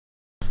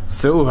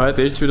So,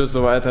 heute ist es wieder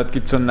soweit, heute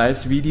gibt es ein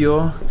neues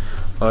Video.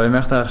 Ich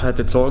möchte euch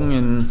heute zeigen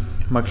in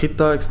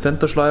Makita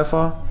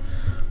zylinderschleifer.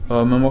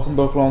 Wir machen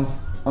da ein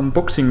kleines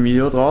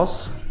Unboxing-Video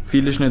draus.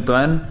 Viel ist nicht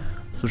rein,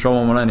 so schauen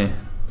wir mal rein.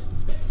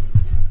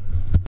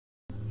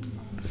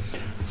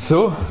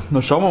 So,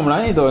 dann schauen wir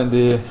mal rein da in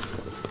die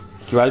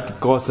gewaltig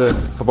große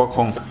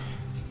Verpackung.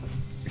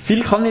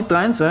 Viel kann nicht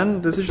rein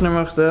sein, das ist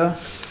nämlich der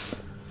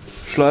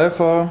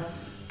Schleifer,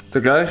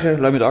 der gleiche,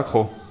 leider mit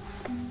Akku.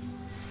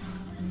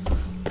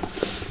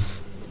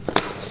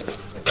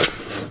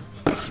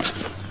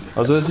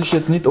 Also es ist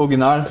jetzt nicht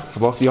original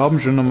verpackt, die haben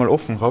schon einmal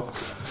offen gehabt,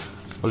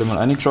 weil ich mal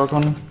reingeschaut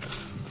habe.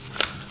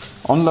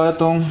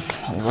 Anleitung,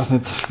 ich weiß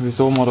nicht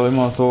wieso man da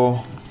immer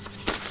so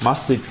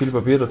massig viel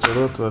Papier dazu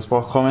tut, weil das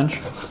braucht kein Mensch.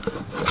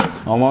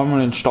 Dann haben wir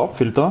mal den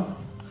Staubfilter.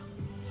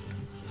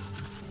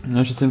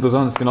 Das ist jetzt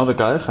interessant, das ist genau der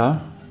gleiche,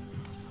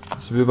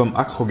 so wie beim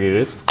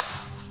Akkugerät.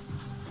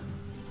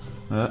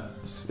 Ja,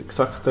 das ist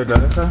exakt der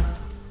gleiche.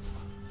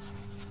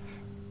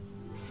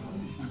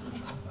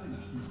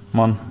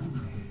 Mann.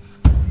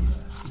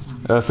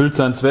 Er erfüllt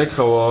seinen Zweck,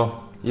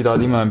 aber ich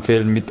würde immer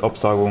empfehlen mit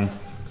Absaugung.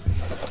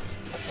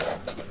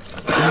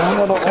 Dann haben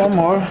wir da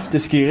einmal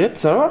das Gerät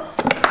selber.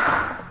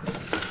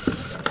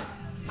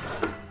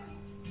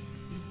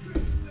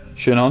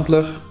 Schön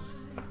handlich,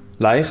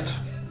 leicht,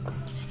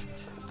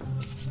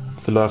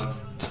 vielleicht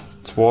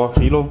 2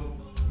 Kilo.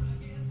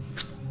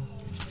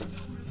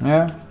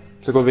 Ja,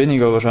 sogar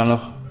weniger wahrscheinlich.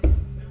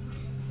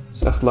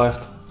 Ist echt leicht.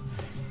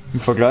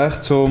 Im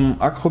Vergleich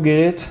zum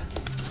Akkugerät,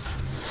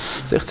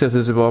 seht ihr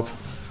das überhaupt?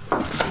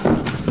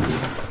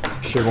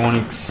 Das ist ja gar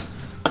nichts.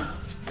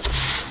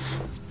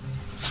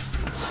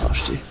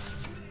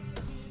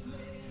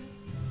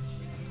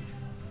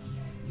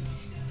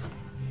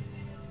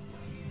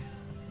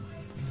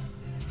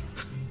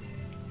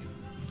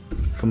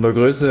 Von der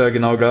Größe her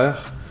genau gleich.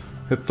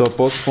 Ich habe da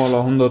Bosch mal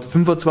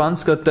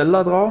 125er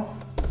Teller drauf.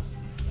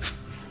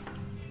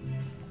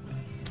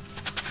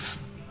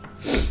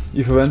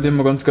 Ich verwende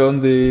immer ganz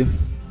gern die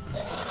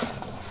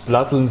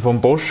Platteln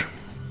von Bosch.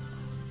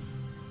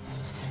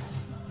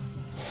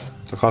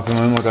 Da kaufe ich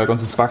mir immer gleich ein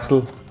ganzes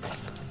Bachtel.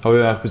 Habe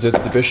ich eigentlich bis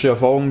jetzt die beste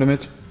Erfahrung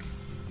damit.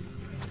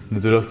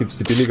 Natürlich gibt es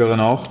die billigeren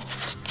auch.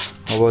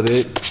 Aber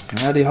die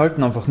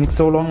halten einfach nicht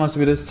so lange als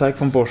wie das Zeige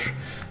von Bosch.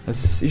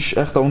 Es ist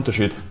echt ein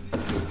Unterschied.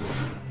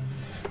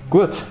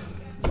 Gut.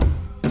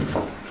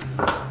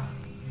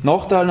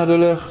 Nachteil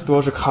natürlich, du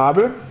hast ein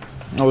Kabel,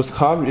 aber das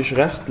Kabel ist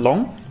recht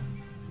lang.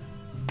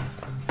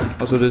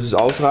 Also das ist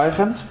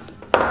ausreichend.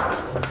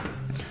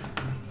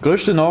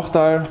 Größter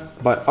Nachteil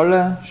bei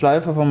allen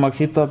Schleifer von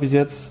Makita bis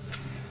jetzt,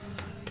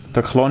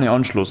 der kleine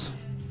Anschluss.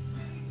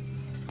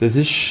 Das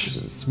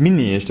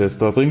Mini ist das,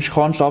 da bringst du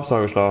keinen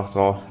Staubsaugerschlauch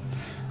drauf.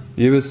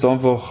 Ich habe jetzt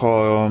einfach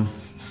ein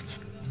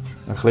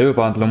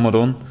Klebeband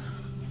umgetan,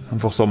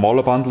 einfach so ein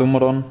Malerband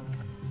umgetan.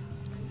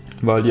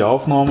 Weil die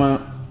Aufnahme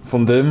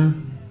von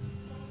dem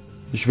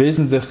ist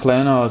wesentlich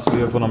kleiner als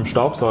wie von einem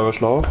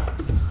Staubsaugerschlauch.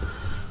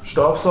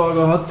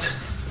 Staubsauger hat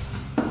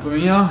bei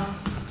mir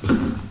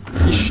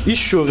ist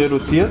schon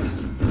reduziert,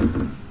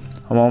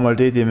 haben wir mal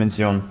die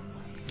Dimension.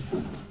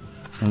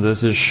 Und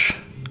das ist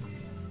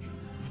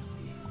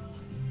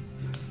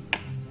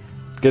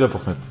geht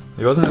einfach nicht.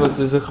 Ich weiß nicht, was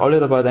sie sich alle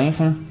dabei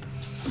denken,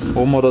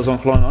 warum man da so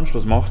einen kleinen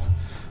Anschluss macht.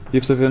 Ich habe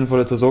es auf jeden Fall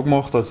jetzt so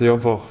gemacht, dass ich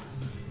einfach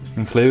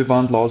ein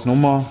Klebeband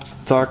Nummer,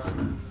 zack,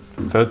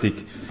 fertig.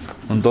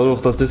 Und dadurch,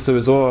 dass das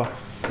sowieso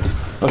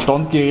ein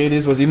Standgerät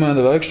ist, was immer in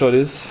der Werkstatt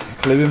ist,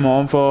 klebe ich mir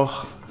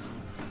einfach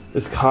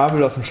das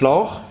Kabel auf den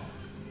Schlauch.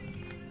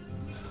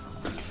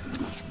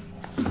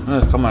 Ja,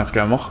 das kann man eigentlich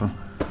gleich machen.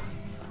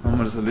 Dann haben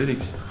wir das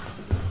erledigt.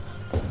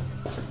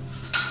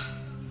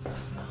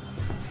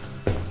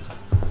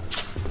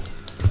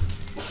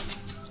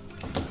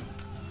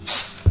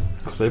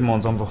 Kleben wir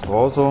uns einfach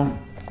drauf so,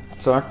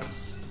 zack.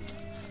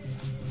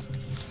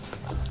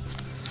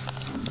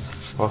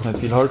 Braucht nicht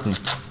viel halten.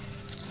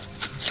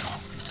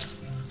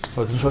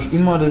 Weil sonst hast du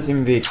immer das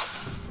im Weg.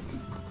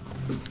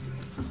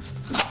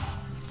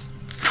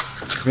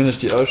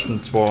 Zumindest die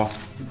ersten 2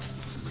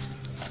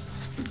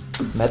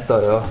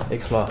 Meter, ja, eh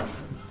klar.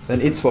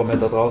 Wenn 2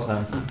 Meter draus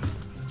sein.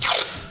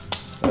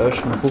 Die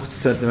ersten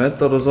 50 cm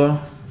oder so.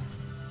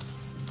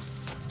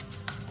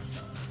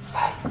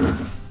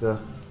 Ja.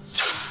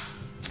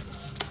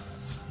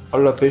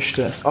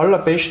 Das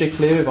allerbeste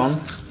Klebeband.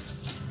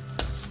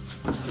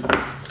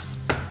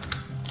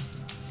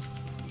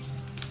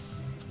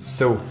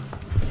 So.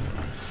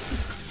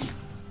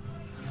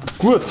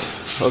 Gut,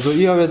 also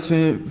ich habe jetzt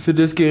für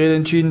das Gerät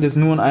entschieden, das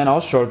nur einen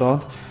Ausschalter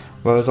hat,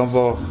 weil es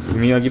einfach, für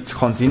mich ergibt es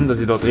keinen Sinn, dass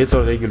ich da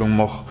Drehzahlregelung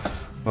mache,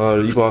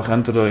 weil ich brauche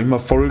entweder immer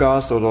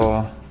Vollgas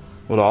oder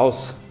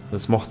aus.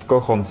 Das macht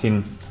gar keinen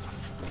Sinn.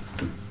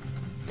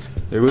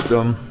 Ja gut,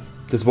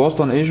 das war's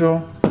dann eh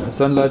schon. Es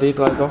sind leider die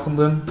 3 Sachen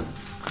drin.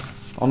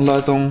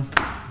 Anleitung.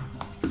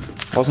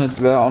 Ich weiß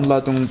nicht, wer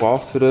Anleitungen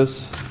braucht für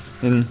das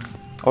in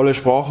alle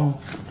Sprachen.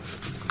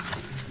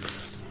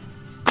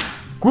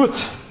 Gut.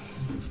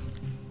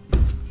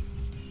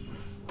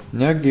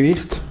 Ja,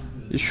 Gewicht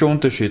ist schon ein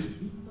Unterschied.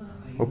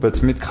 Ob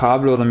jetzt mit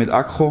Kabel oder mit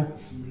Akku.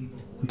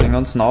 und den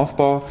ganzen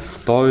Aufbau.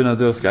 Da habe ich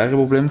natürlich das gleiche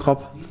Problem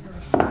gehabt.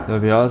 Da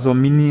habe ich auch so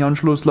einen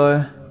Mini-Anschluss.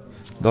 Der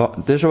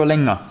ist aber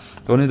länger.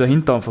 Da habe ich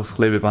dahinter einfach das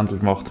Klebebandel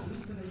gemacht.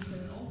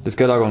 Das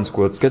geht auch ganz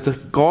gut. Es geht sich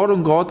gerade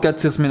und gerade geht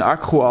sich mit dem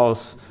Akku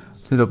aus.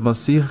 Ich weiß nicht, ob man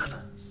es sieht.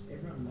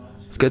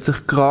 Es geht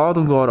sich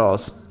gerade und gerade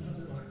aus.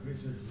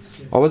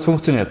 Aber es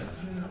funktioniert.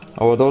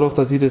 Aber dadurch,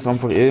 dass ich das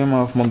einfach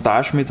immer auf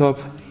Montage mit habe,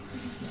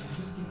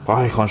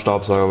 brauche ich keinen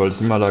Staubsauger, weil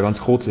es immer da ganz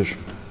kurz ist,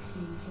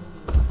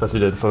 dass ich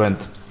den verwende.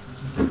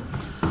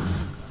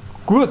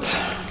 Gut.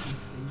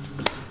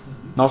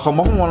 Nachher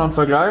machen wir einen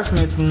Vergleich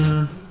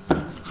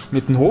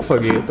mit dem Hofer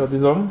Gerät, würde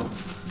ich sagen.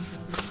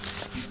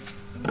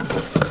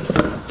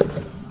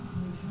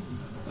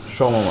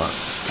 Schauen wir mal.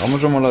 Da haben wir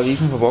schon mal eine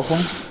riesen Verpackung.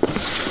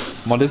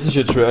 Das ist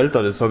jetzt schon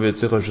älter, das habe ich jetzt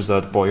sicher schon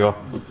seit ein paar Jahren.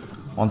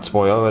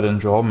 1-2 Jahre werde ich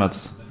den schon haben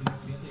jetzt.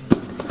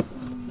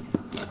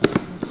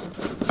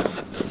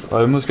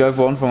 Weil ich muss gleich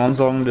von Anfang an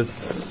sagen, ich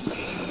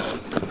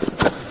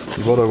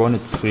war da gar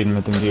nicht zufrieden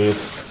mit dem Gerät.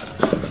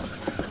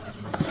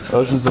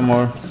 Erstens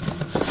einmal,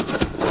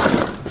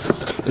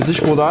 es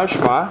ist brutal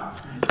schwer.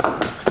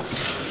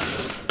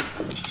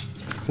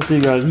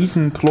 Eine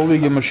riesen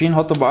klobige Maschine,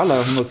 hat aber alle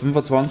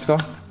 125er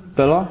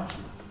Teller.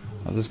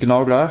 Also ist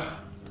genau gleich.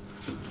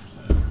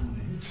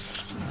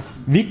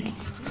 Wiegt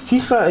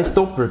sicher das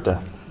Doppelte.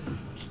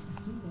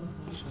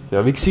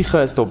 Ja, wiegt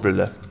sicher das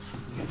Doppelte.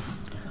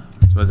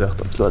 Jetzt muss ich auch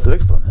da die Leute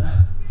weg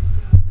dran.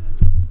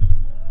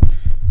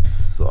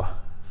 So.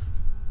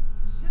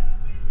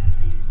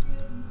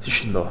 Was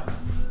ist denn da?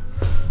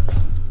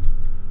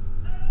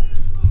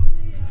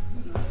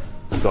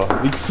 So,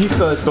 wiegt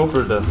sicher das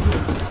Doppelte.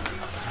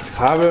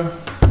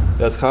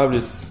 Das Kabel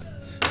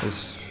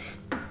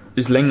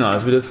ist länger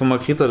als wie das von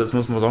Makita, das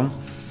muss man sagen.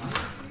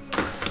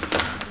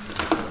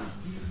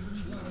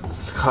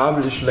 Das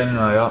Kabel ist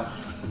länger, ja.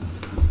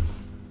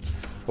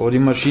 Aber die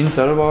Maschine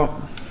selber,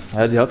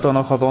 ja, die hat da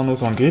nachher da noch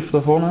so einen Griff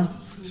da vorne.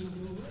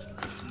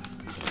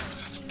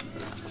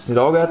 Was nicht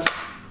angeht.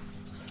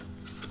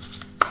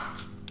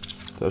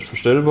 Der ist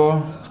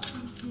verstellbar.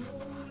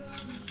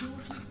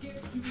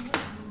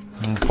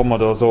 Dann kann man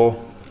da so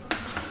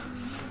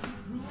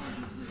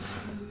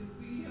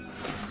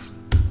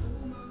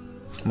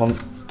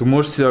du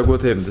musst sie ja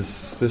gut heben,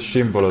 das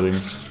stimmt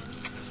allerdings.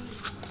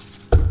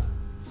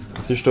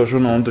 Das ist da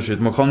schon ein Unterschied.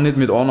 Man kann nicht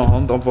mit einer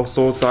Hand einfach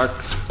so zack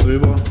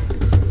drüber.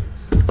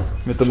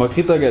 Mit der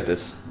Makita geht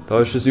es. Da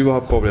ist das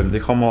überhaupt kein Problem. Die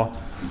kann man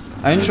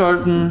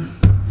einschalten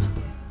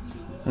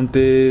und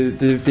die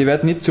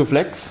wird nicht zu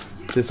flex.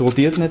 Das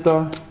rotiert nicht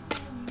da.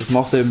 Das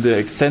macht eben die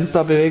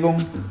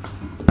Exzenterbewegung.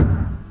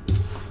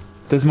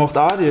 Das macht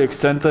auch die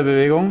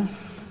Exzenterbewegung.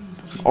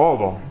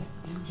 Aber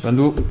wenn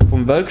du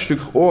vom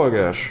Werkstück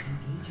gehst,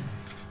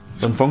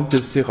 dann fängt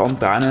es sich an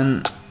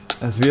drehen,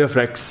 als wie ein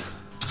Flex.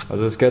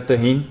 Also es geht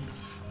dahin.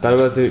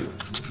 Teilweise,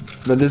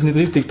 wenn du das nicht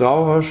richtig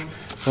drauf hast,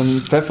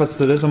 dann pfeffert es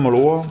dir das einmal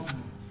an.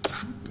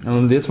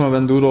 Und jetzt mal,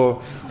 wenn du da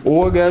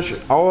gehst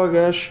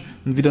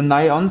und wieder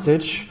neu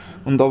ansetzt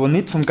und aber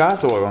nicht vom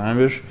Gas angegangen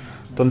bist,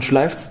 dann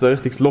schleift es da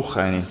richtig das Loch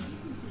rein.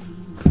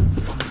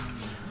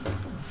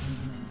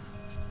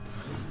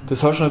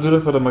 Das hast du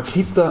natürlich bei der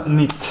Makita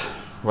nicht,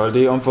 weil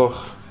die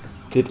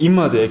hat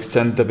immer die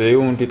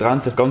Exzenterbewegung und die drehen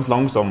sich ganz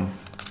langsam.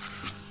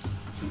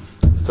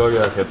 Das zeige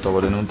ich euch jetzt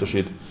aber den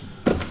Unterschied.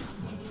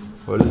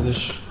 Weil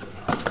es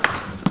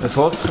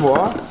hat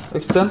zwar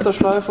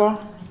Exzenterschleifer,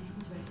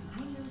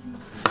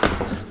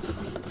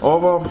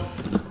 aber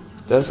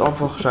der ist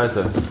einfach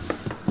scheiße.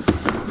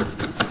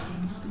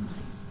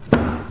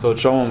 So,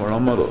 jetzt schauen wir mal,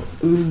 haben wir da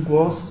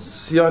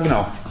irgendwas? Ja,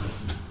 genau.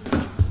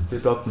 Die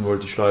Platten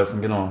wollte ich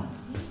schleifen, genau.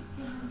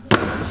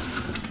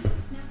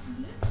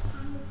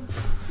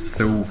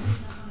 So.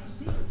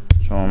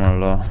 Schauen wir mal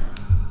da.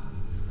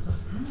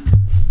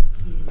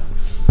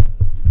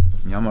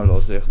 Ja, mal da,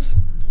 seht's.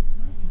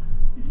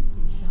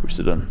 Wo ist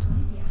sie denn?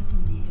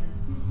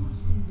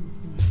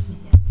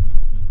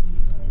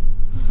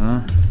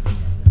 Ja.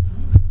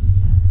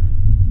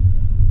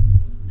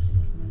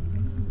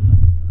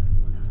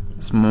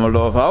 Dass wir mal da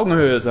auf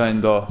Augenhöhe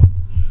sein da.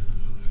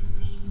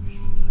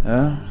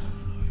 Ja.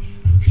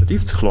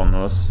 Stativ zu klein,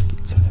 oder was?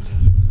 Gibt's ja nicht.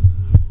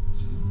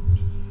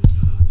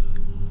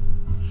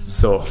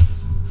 So.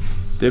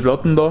 Die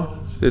Platten da,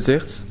 die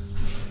seht's.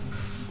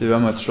 Die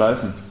werden wir jetzt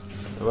schleifen.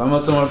 Da werden wir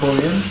jetzt mal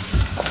probieren.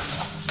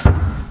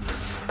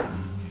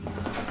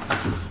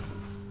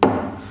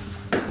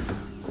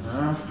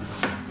 Ja.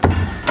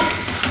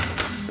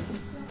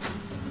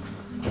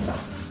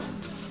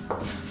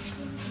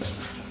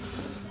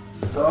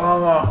 Da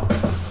haben wir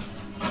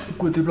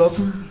gute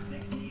Platten.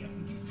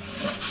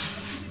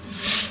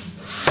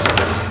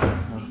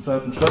 Die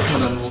Seiten schleifen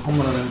wir dann, wo haben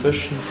wir dann den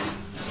besten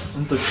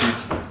Unterschied?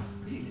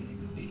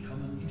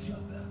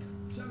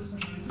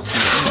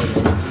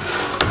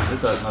 Die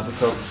Seiten hat er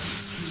gesagt.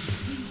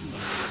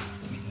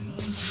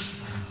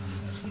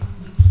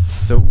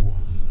 So.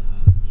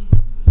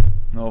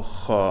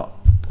 Noch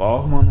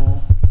brauchen wir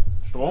noch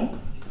Strom.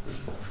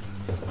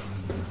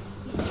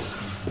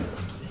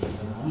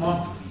 Den haben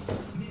wir.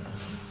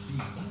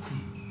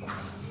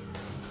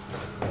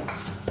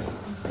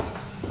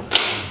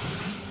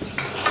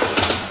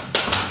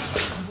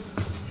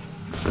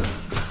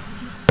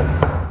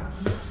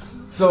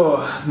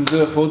 So,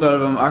 natürlich Vorteil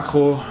beim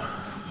Akku,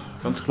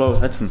 ganz klar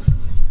was Hetzen.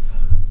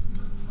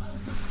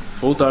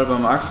 Vorteil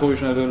beim Akku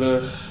ist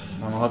natürlich,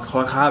 man hat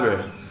kein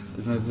Kabel.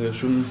 Das ist natürlich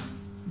schon.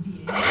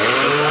 Das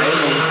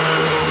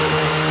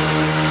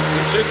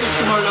ist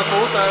schon mal der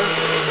Vorteil.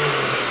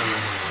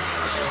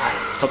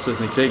 Ich hab's jetzt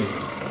nicht gesehen.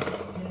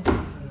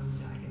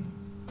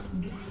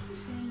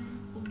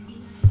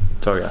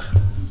 Sag ich.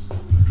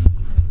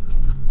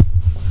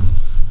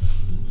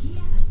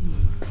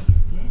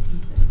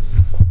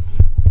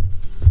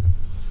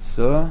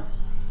 So.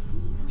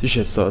 Was ist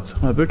jetzt da? Jetzt habe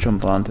ich meinen Bildschirm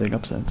dran, den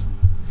gab's nicht.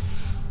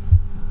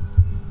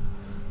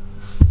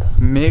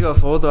 Mega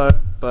Vorteil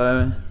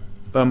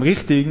beim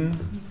richtigen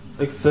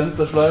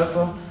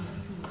Exzenterschleifer.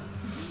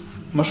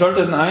 Man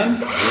schaltet ihn ein,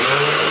 man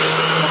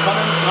kann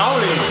ihn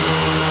drauflegen.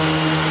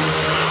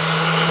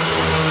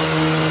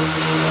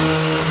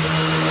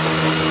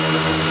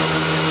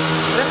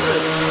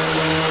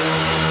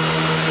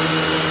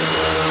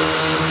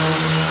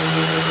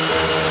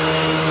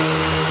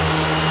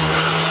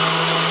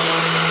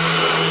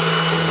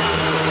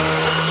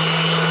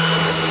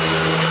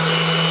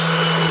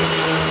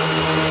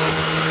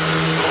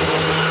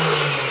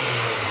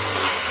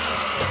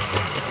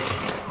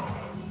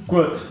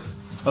 Gut.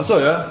 Achso,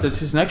 ja, das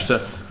ist das Nächste.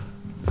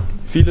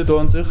 Viele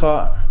tun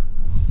sicher,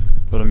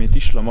 oder wir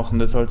Tischler machen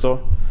das halt so,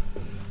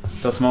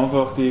 dass man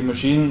einfach die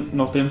Maschine,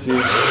 nachdem sie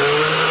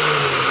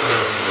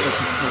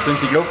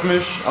gelaufen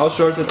ist,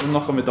 ausschaltet und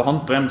nachher mit der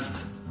Hand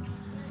bremst.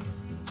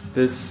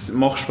 Das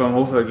machst du beim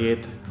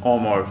Hofer-Gerät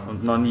einmal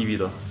und dann nie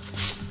wieder.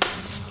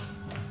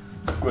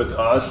 Gut,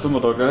 jetzt tun wir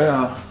da gleich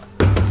ein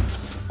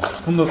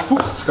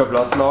 150er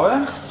Blatt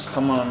lauen. Das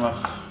haben wir nämlich.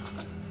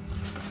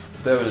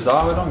 Der will es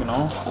auch wieder,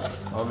 genau.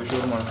 Da habe ich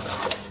schon mal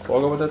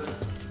vorgearbeitet.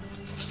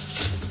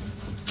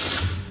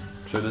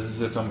 Schau, das ist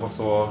jetzt einfach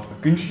so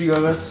ein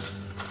günstigeres.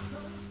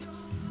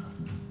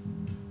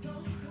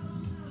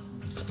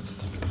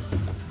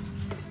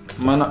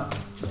 Mein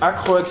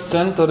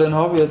Akku-Exzenter, den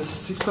habe ich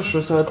jetzt sicher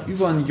schon seit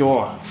über einem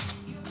Jahr.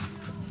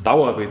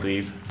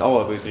 Dauerbetrieb.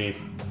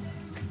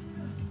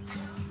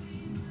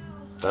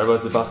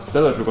 Teilweise passt das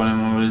Teller schon gar nicht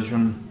mehr, weil ich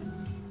schon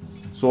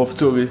so oft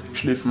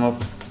zugeschliffen habe.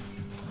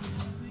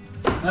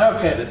 Ja,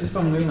 okay, das ist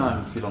beim Ring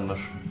viel anders.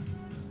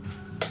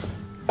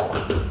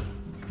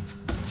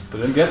 Bei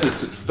dem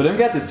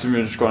geht das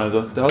zumindest gar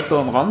nicht. Der hat da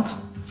am Rand,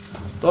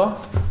 da,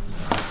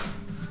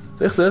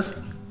 siehst du das?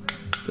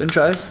 Den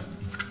Scheiß.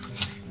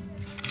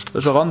 Da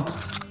ist ein Rand.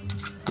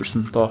 Wo ist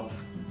denn da?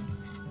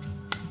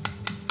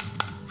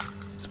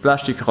 Das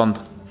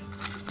Plastikrand.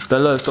 Das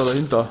Teller ist da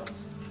dahinter.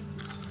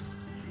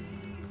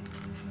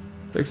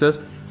 Siehst du das?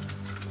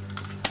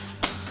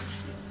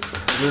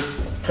 Jetzt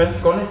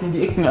kannst du gar nicht in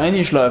die Ecken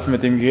einschleifen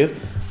mit dem Gerät.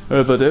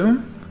 Weil bei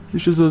dem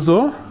ist es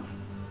so.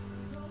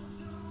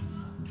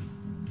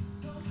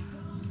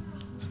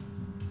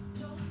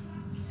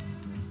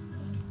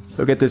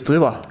 Da geht das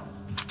drüber.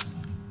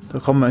 Da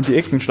kann man in die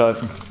Ecken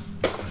schleifen.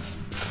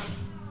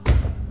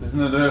 Das ist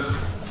natürlich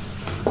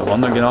beim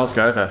anderen genau das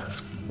gleiche.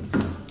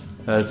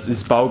 Es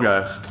ist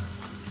baugleich.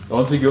 Der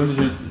einzige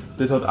Unterschied ist,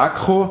 das hat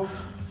Akku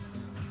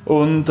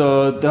und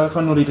der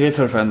kann nur die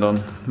Drehzahl verändern,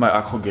 mein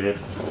Akkugerät.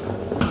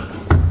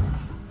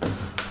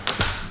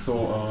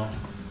 So,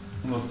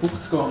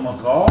 150er haben wir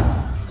drauf. Da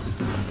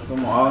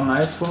tun wir auch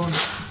nice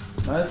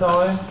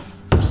rein.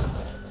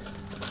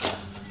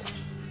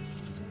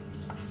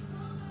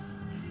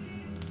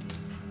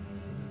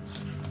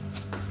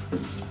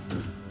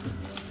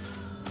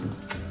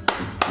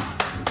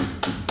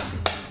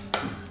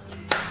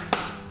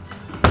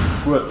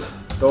 Gut,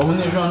 da habe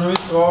ich schon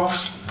alles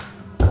drauf.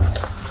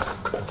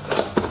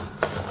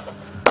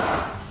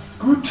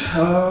 Gut,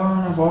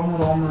 dann brauchen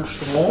wir da einmal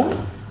Strom.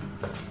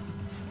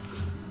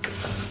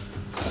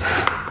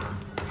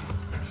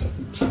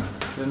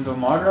 Den da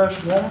mal gleich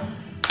Strom.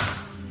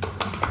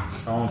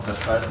 Schauen wir, ob der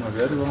Preis noch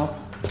geht überhaupt.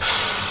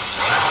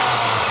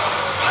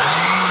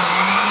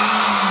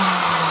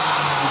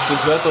 Und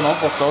das wird dann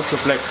einfach da zur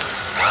Flex.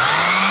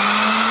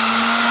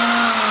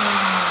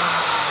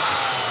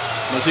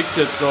 Man sieht es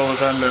jetzt da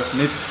wahrscheinlich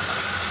nicht.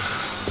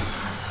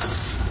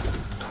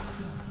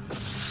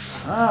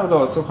 Ah,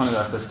 da, so kann ich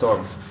euch das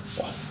sagen.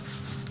 Boah,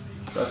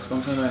 das ist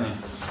ganz nicht wenig.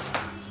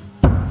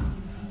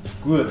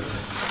 Gut.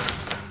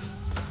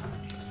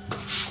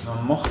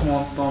 Dann machen wir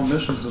uns da ein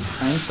bisschen so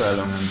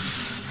Einteilungen.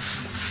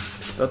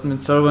 Das würde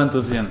mich selber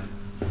interessieren.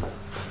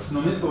 Was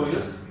noch nicht da ist,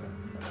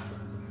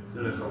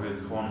 natürlich habe ich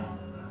jetzt keinen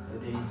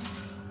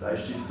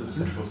Bleistift oder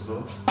sonst was da.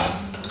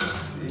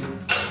 Das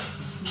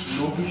ist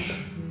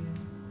logisch.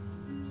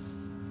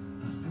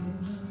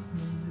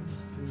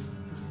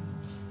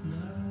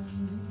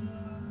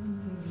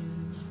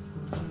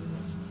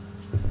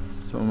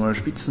 So, mal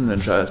spitzen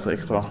den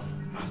Scheißdreck da.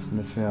 Was ist denn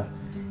das für.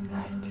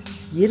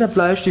 Jeder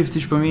Bleistift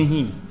ist bei mir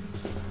hin.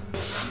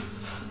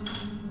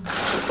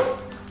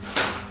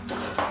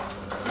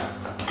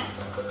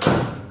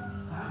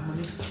 Haben wir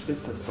nichts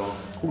Besseres da.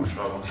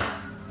 Kugelschreiber.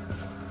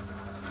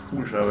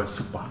 Kugelschreiber ist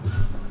super.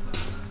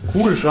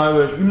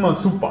 Kugelschreiber ist immer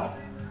super.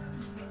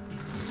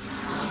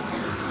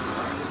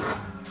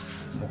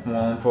 Machen wir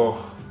einfach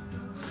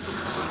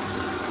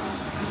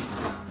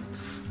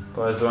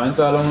 3 so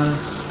Einteilungen.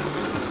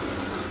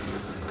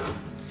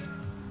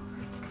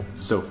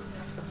 So.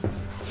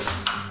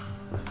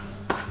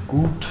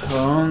 Gut,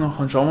 ja,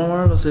 dann schauen wir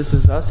mal, dass ihr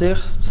es auch seht.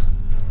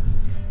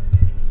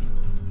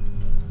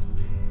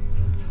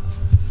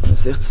 Bei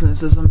 16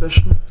 ist es am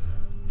besten.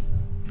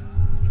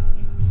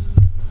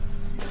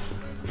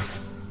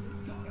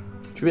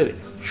 Schwierig,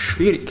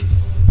 schwierig.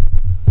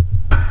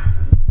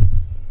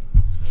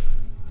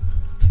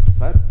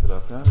 Seite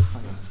vielleicht, ja, das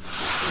kann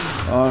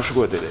ich. Ah, schon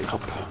eine gute Idee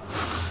gehabt.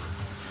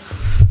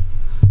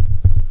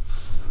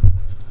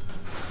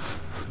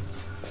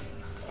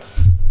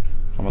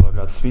 Kann man da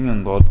gleich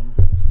zwingen dran.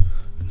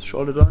 Das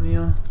schadet dann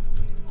hier.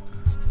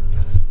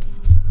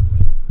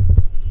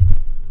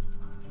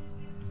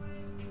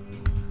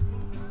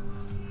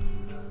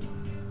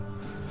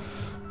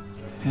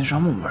 Ja,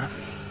 schauen wir mal.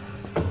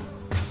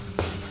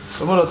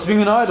 Sollen wir da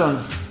zwingen rein dann?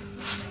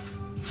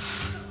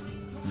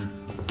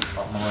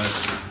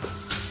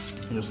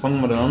 Was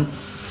fangen wir denn an?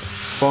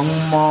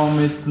 Fangen wir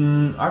mit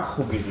dem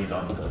Akkugerät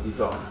an,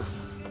 dieser.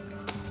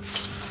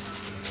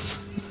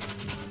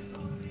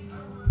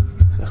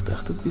 Vielleicht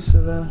echt ein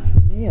bisschen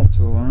näher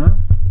zu, ne?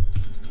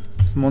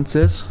 Was meint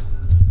ihr jetzt?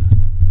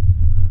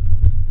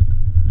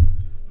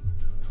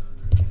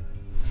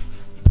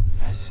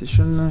 Das ist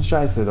schon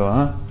scheiße da,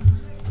 ne?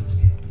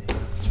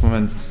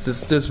 Moment,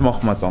 das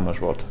machen wir jetzt anders,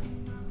 warte.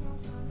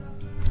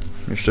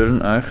 Wir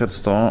stellen euch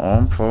jetzt da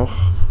einfach.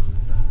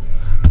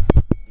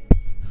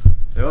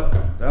 Ja,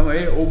 da haben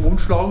wir oben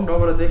umschlagen, da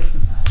bei der Decke.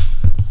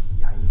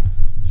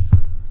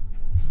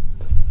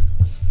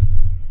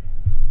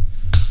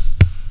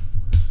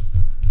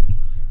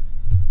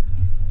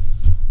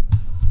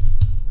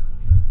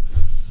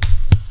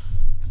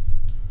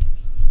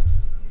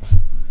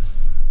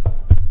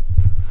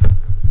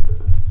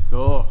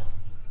 So.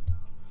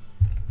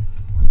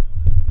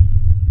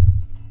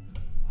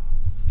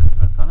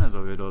 Was sind denn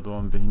da wieder da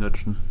am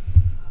Behindertsten?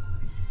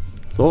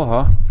 So,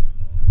 ha?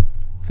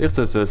 Seht ihr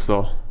das jetzt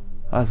da?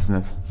 Weiß es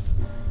nicht.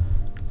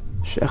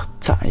 Ist echt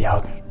zäh.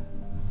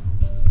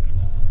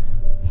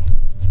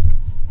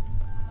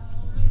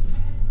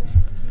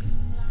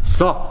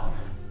 So.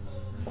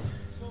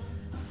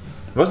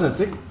 Was nicht,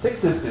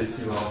 seht ihr das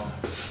überhaupt?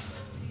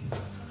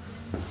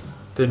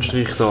 Den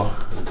Strich da.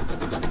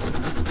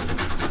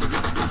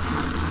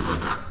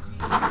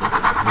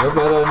 Ich hab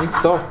leider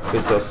nichts da.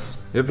 Besseres.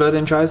 Ich hab leider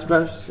den Scheiß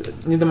Blech.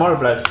 Nicht einmal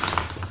Blech.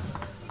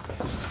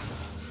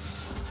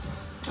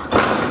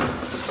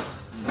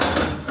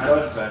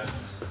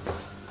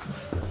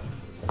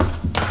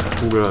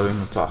 Kugel hat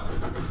irgendeine Sache.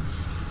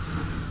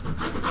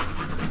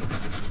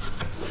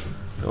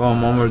 Da haben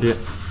wir mal die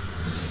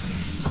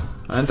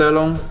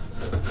Einteilung.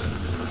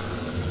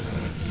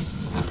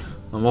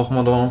 Dann machen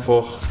wir da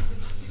einfach.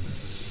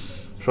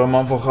 Schauen wir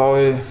einfach auch.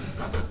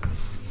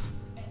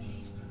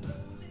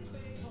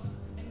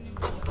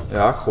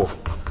 Ja, Akku.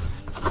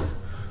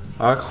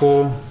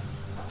 Akku,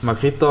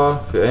 Makita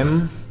für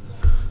M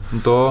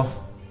und da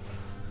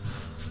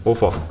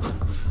Hofer.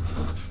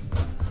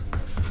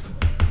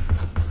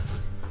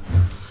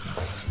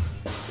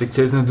 Seht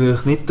ihr jetzt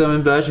natürlich nicht mit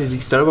dem Blech, ich sehe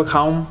es selber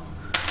kaum.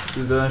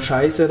 Die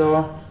Scheiße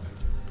da.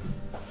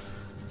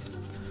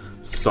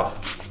 So,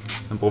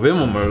 dann probieren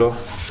wir mal da.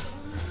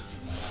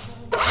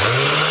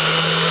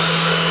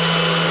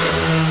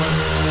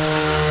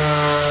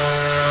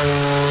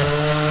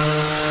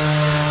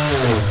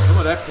 Tun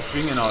wir echt ein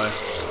Zwingen an.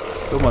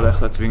 Tun wir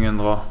echt ein Zwingen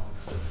dran.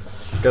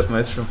 Das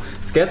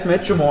geht mir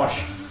jetzt schon am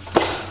Arsch.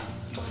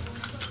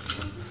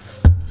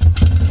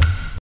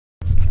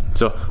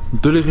 So,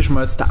 natürlich ist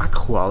mir jetzt der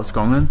Akku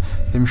ausgegangen,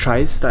 dem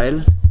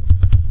Scheißteil.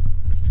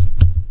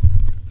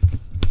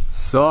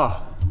 So.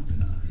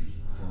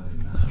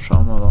 Dann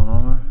schauen wir da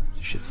nochmal.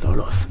 Was ist jetzt da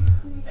los?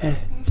 Hey,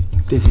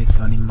 das ist jetzt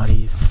doch nicht mal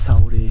die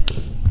Sau, die.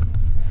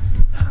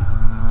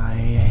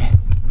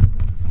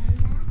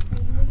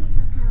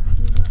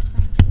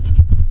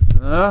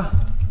 So.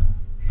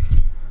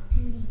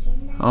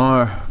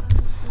 Oh,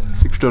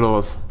 siehst du da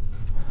was?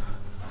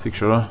 Siehst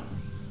du, oder?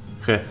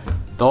 Okay.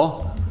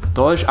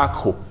 Da ist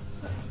Akku.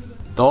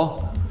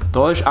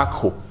 Da ist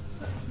Akku.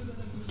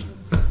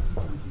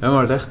 Ja,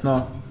 mal echt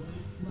noch.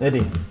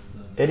 Edding,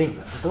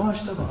 da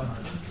ist sogar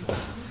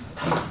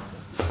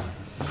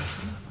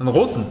einen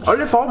roten.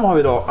 Alle Farben habe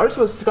ich da. Alles,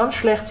 was du ganz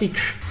schlecht siehst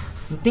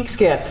und nichts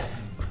geht.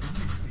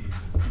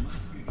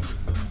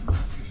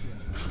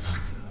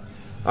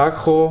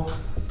 Akku,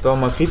 da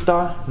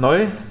Makita,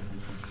 neu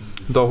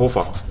und da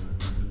Hofer.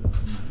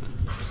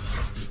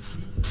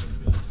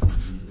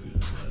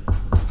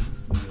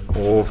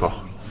 Hofer.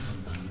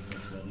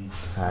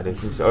 Ja,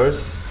 das ist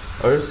alles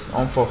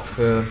einfach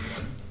für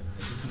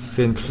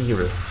den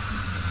Kiebel.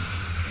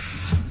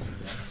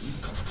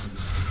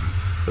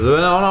 Also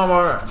wenn ihr auch noch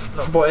mal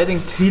ein paar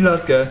Edding zu viel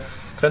hat, könnt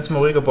ihr mir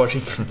ruhig ein paar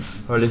schicken,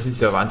 weil das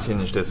ist ja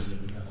wahnsinnig das.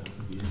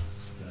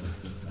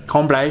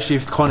 Kein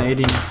Bleistift, kein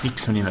Edding,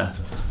 nichts von mehr.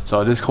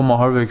 So, das kann man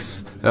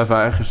halbwegs, ja, für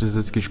euch ist das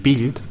jetzt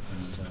gespiegelt.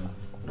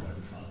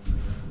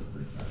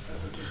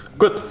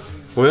 Gut,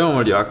 probieren wir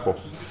mal die Akku.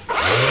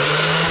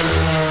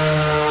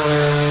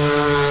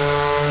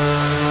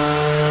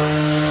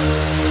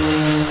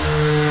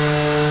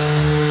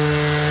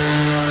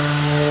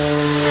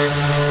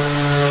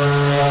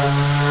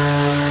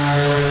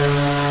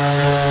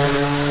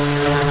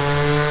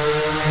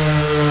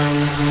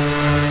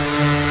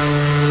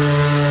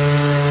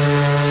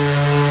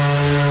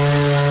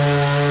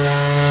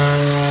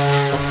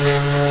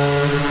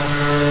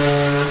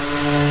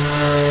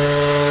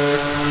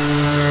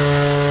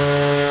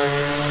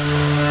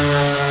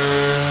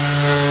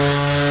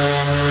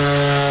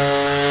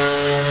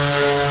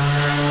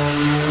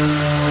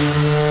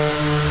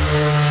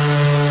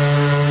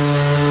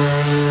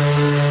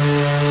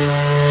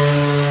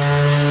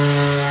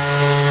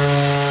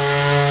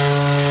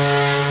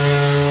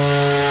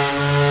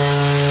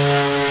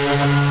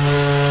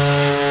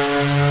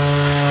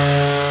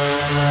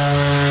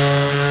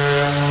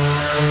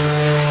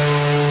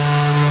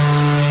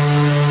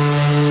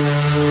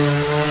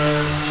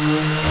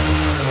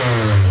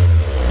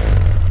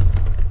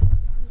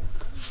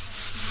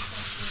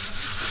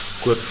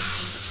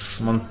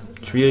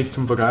 schwierig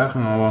zum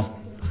Vergleichen, aber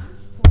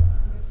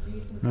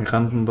wir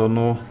könnten da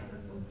noch.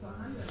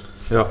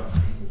 Ja,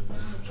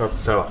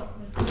 schaut selber.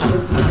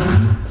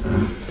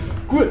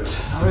 Gut,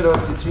 habe ich da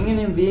jetzt die Zwingen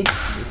im Weg.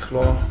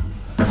 Klar,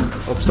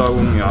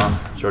 Absaugung, ja,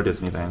 schalte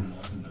jetzt nicht ein.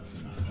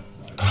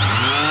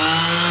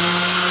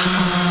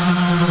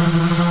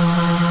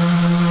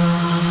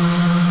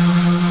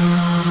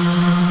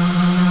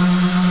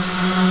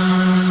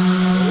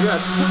 Ja,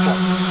 super.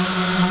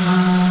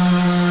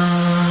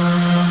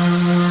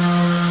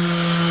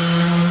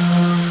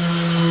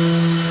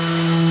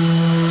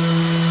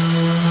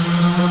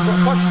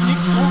 Fast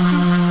nichts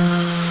drucken.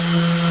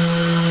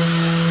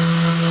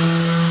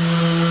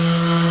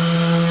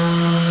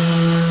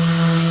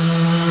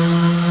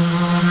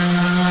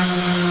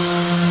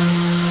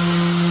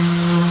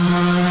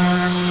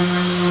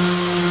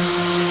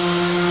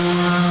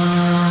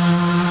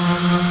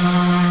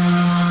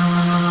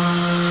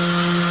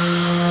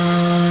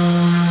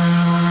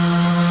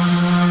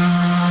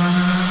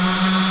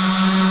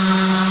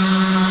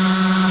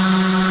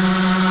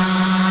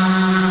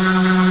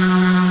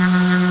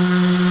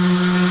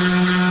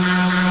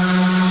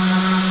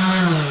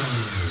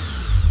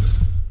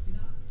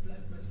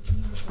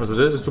 Also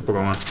das ist super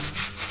gegangen.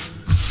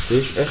 Das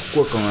ist echt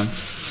gut gegangen.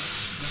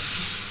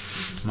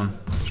 Man,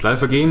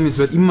 Schleifer geben, es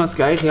wird immer das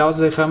gleiche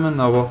rauskommen,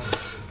 aber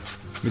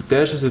mit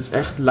der ist es jetzt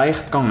echt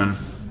leicht gegangen.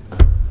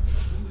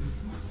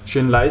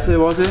 Schön leise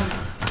war sie.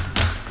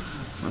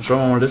 Dann schauen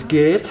wir mal das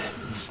Gerät.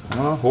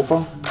 Ja,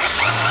 Hofer.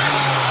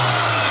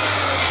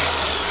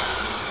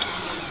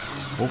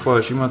 Hofer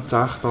ist immer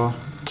zart da.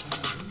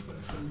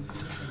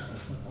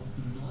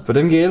 Bei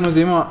dem Gerät muss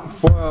ich immer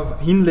vorher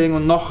hinlegen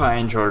und nachher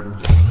einschalten.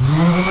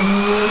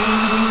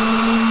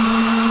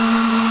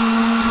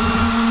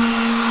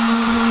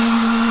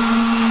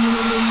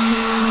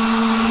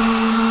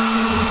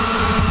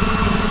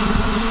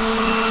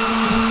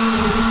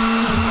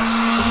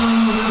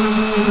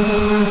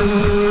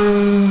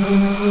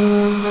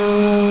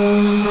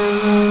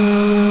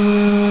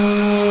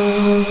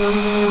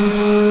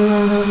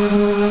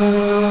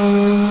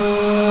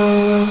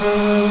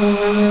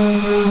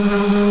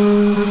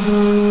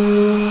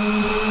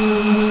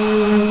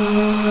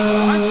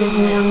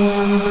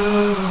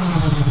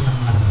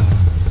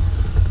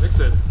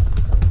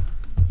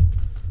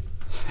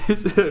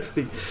 Das ist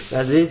richtig,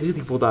 das ist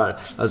richtig brutal.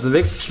 Also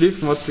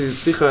weggeschliffen hat sie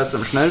sicher jetzt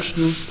am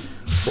schnellsten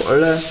von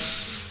allen,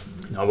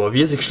 aber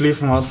wie sie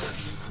geschliffen hat,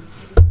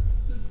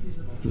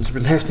 ist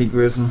ein heftig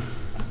gewesen.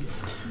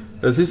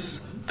 Es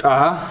ist,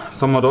 aha,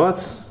 was haben wir da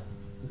jetzt?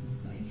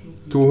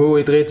 Du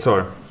hohe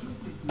Drehzahl.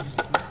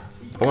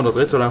 Kann man da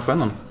Drehzahl auch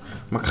verändern?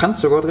 Man kann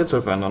sogar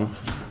Drehzahl verändern.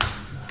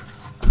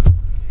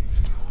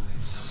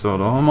 So,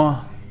 da haben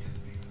wir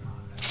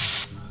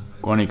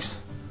gar nichts.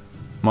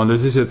 Man,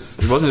 das ist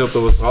jetzt, ich weiß nicht, ob da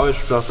was drauf ist,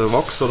 vielleicht der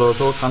Wachs oder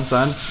so, kann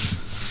sein.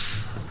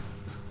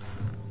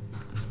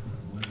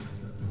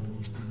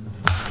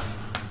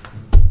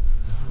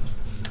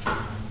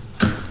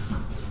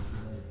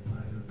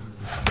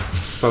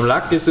 Beim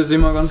Lack ist das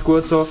immer ganz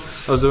gut so,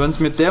 also wenn es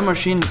mit der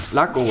Maschine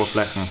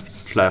Lackoberflächen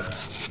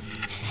schleift,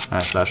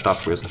 schleift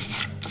abgelöst,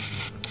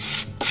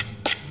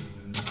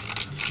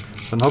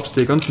 dann habt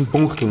ihr die ganzen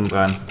Punkte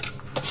rein,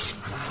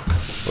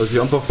 weil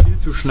sie einfach viel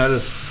zu schnell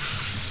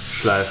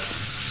schleift.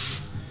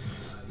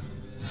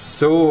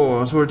 So,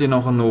 was wollte ich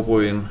nachher noch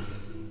probieren?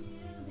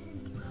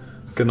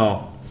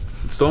 Genau.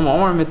 Jetzt tun wir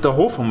einmal mit der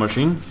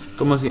Hofer-Maschine,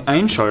 da wir sie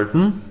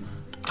einschalten.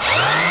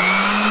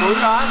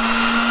 Vollgas!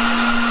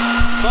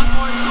 Dann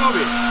mal in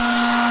Kurve.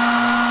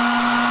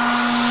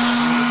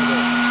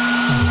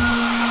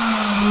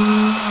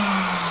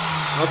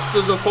 Habt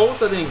ihr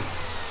sofort das Ding?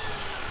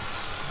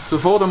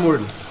 Sofort am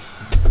Mulden.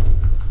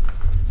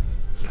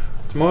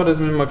 Jetzt mache ich das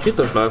mit dem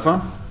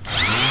Makita-Schleifer.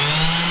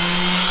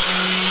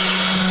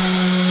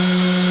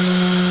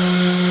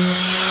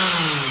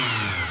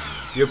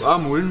 Ich habe auch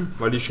Mulden,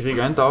 weil ich schräg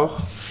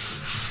eintauche,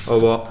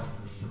 aber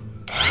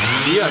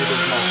wie ich das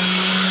mache.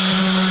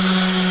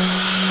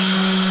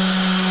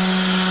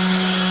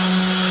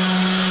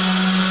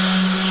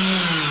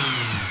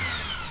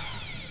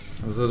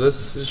 Also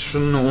das ist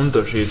schon ein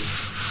Unterschied.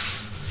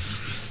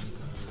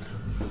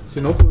 Was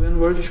ich noch probieren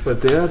wollte, ist bei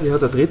der, die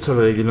hat eine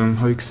Drehzahlregelung,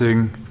 habe ich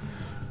gesehen.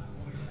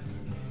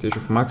 Die ist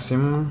auf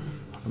Maximum,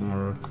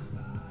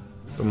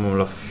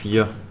 mal auf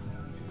 4.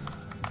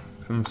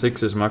 5,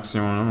 6 ist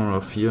Maximum, mal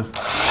auf 4.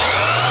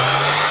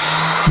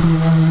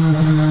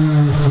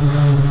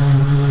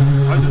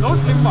 Also noch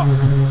schlimmer.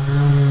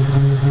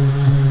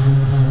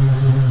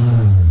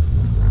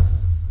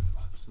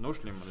 Das ist noch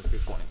schlimmer, das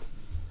geht gar nicht.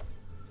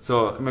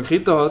 So,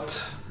 Makita hat,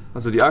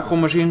 also die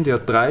Akkumaschine, die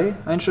hat 3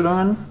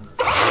 Einstellungen.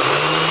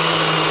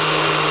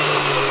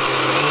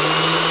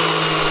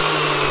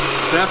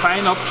 Sehr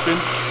fein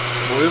abgestimmt.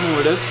 Probieren wir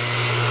mal das.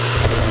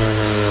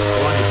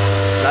 Gar nichts.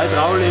 Gleich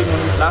drauflegen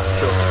und es läuft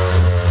schon.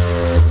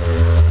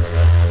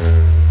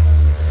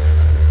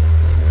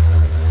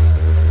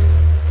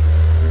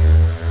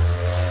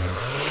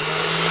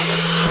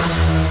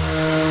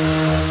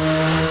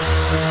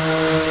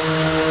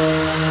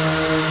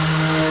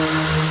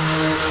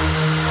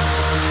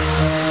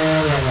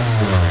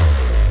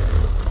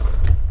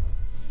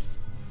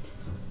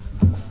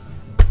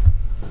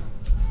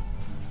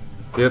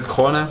 Die hat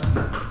keine,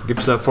 da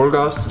gibt es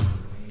Vollgas.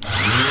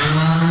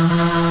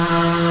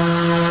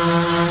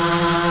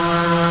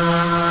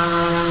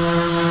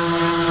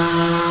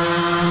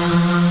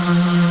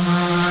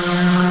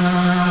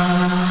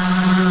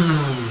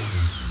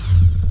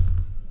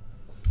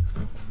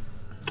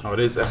 Aber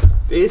die ist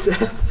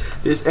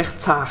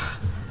echt zart.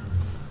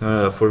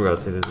 Ja,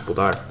 Vollgas, das ist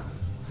brutal.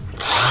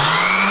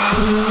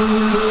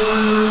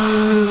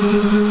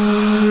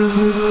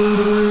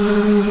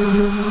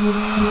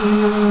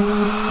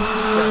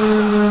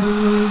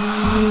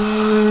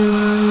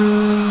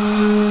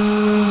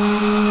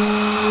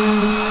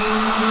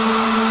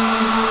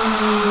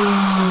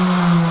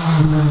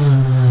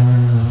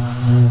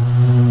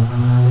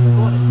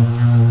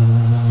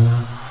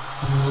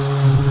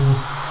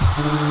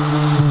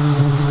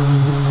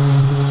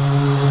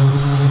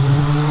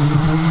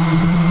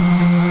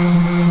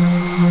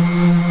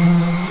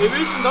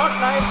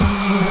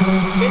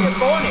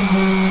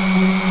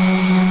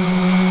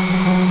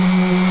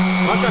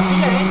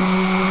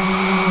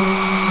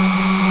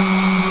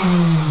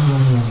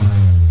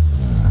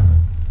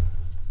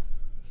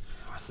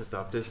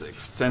 Das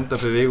Exzent der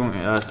Bewegung,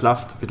 ja, es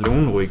läuft ein bisschen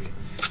unruhig.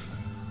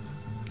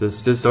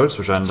 Das soll es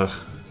wahrscheinlich.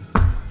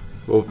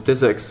 Ob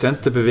das eine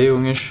exzente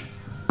Bewegung ist,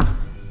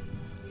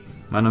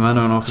 meiner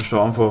Meinung nach ist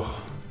da einfach.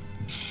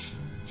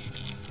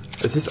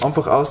 Es ist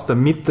einfach aus der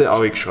Mitte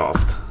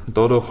ausgeschraubt. Und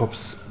dadurch habe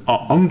ich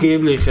eine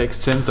angebliche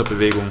exzente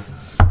Bewegung.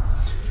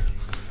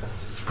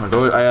 Weil da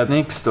eiert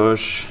nichts, da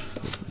ist.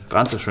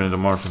 Dran sich schon nicht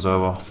einmal von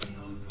selber.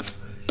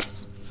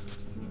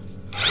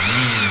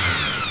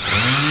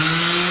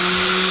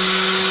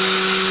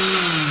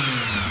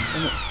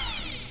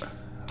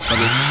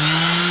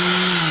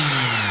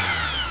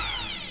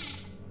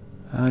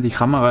 Die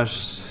Kamera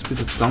ist ein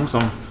bisschen zu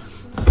langsam,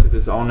 dass sie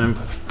das annimmt.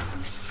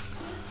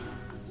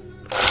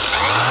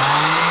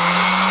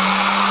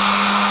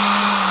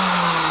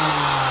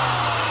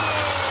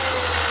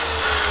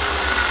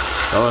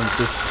 Ja, wenn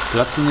sie das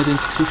Platten nicht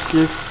ins Gesicht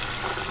kriegt.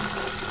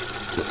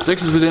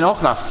 Siehst du, wie der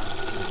nachläuft?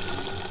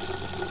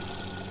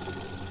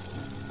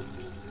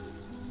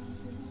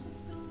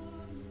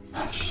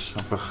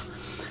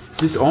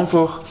 Es ist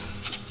einfach.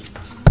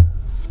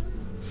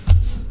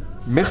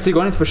 Ich möchte sie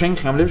gar nicht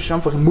verschenken, am liebsten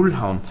einfach im Müll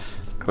hauen.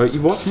 Weil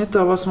ich weiß nicht,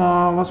 was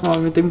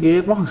man mit dem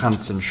Gerät machen kann.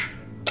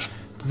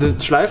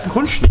 Das Schleifen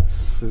kannst du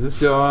nichts. Das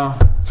ist ja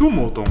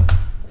Zumutung.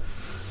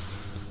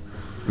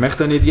 Ich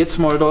möchte nicht jetzt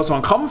mal da so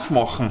einen Kampf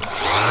machen.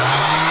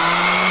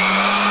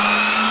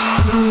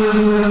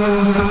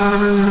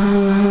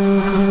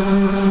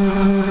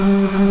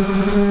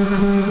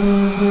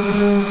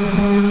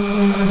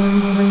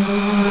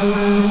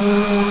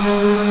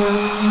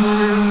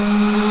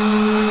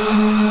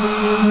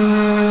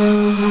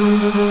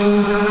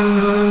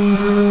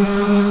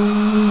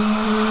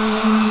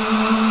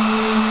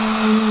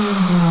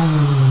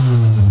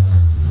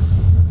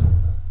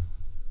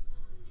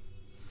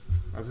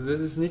 Also das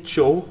ist nicht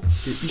Show,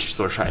 die ist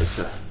so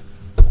scheiße.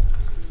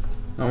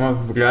 Nochmal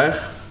im Vergleich.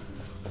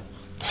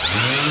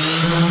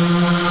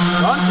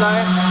 Ganz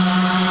leicht,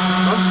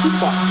 ganz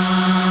super.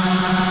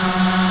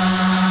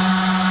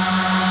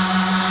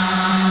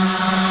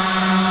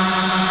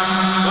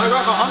 Da ist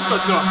auch eine Hand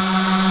dazu.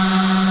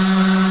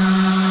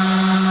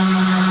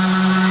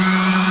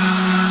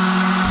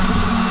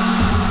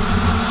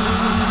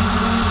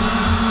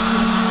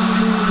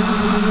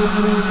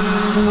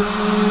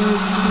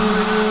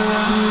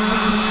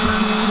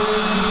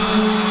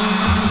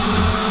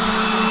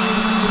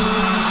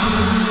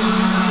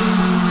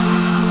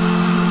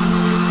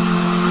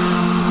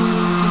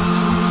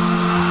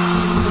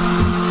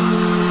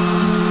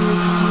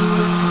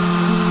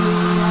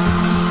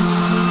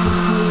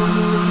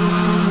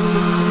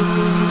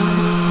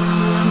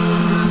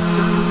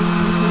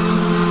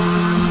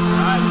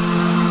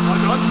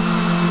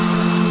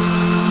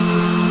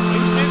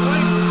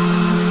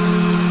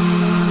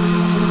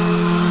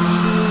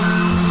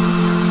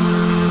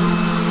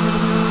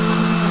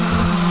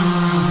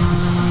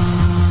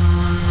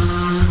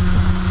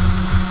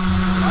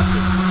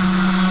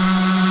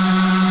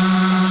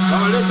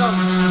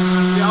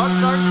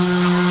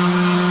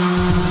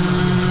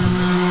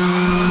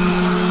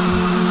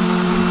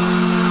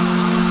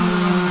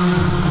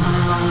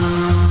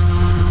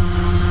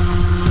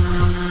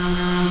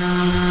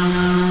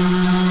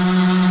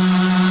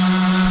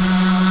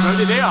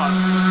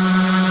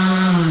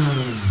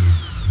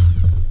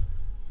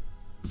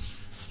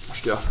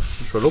 Ja,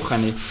 ist schon ein Loch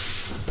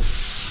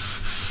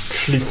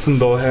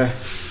reingeschliffen daher.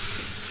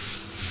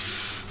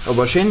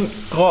 Aber schön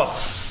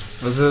graz.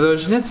 Also da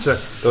ist nicht so.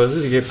 Da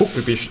ist die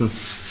Buckelbischen.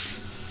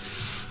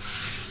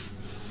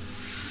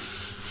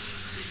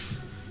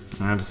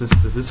 Ja, das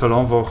ist halt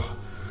einfach.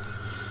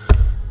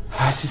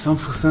 Es ist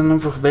einfach, sind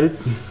einfach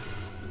Welten.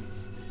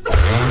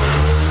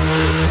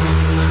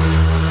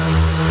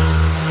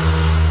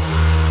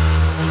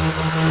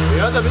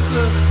 Ja, ein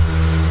bisschen.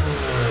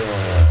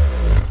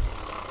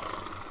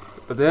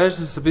 Bei der ist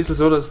es ein bisschen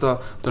so, dass der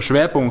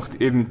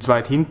Schwerpunkt eben zu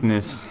weit hinten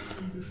ist.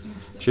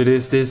 Das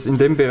ist in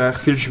dem Bereich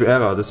viel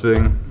schwerer,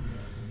 deswegen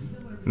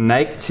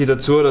neigt sie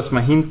dazu, dass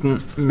man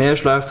hinten mehr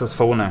schleift als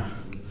vorne.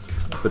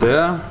 Bei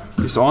der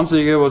ist das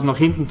einzige, was nach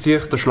hinten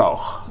zieht, der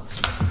Schlauch.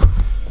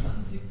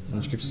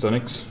 Sonst gibt es da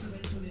nichts.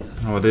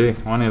 Aber die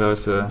eine da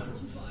ist ja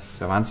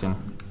Wahnsinn.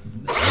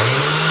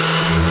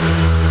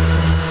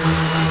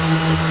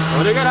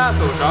 Aber die geht auch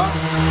so, schau.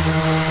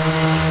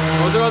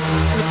 Also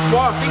mit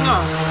 2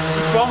 Fingern,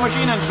 mit 2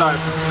 Maschinen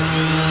schleifen.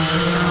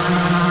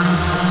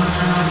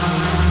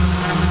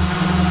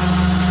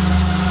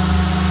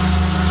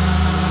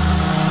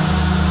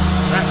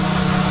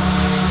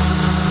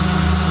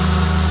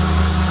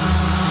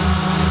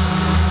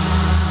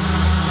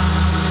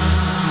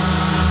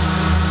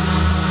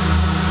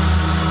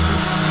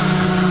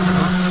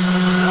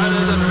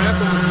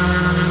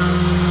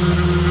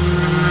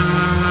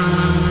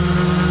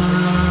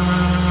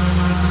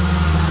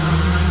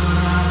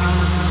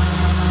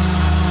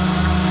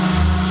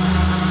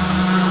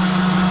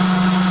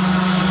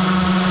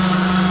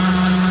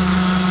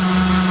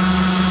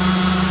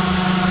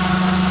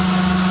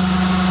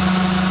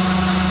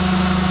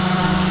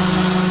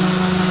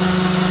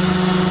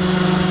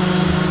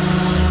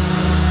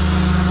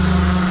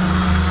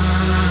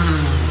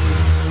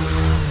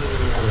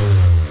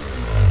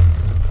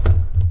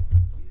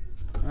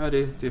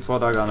 Die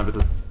fährt auch gerne ein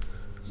bisschen.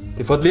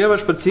 Die fährt lieber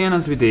spazieren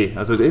als wie die.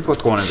 Also die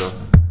fährt gar nicht da.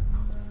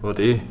 Aber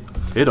die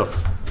da.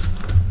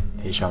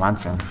 Die ist ja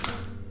Wahnsinn.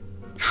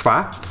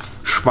 Schwer,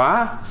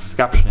 das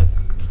gab's nicht.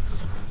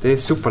 Die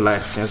ist super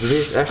leicht. Also die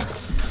ist echt.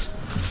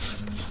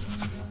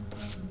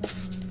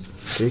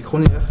 Die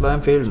kann ich echt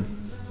empfehlen.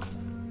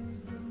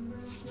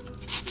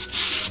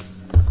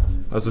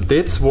 Also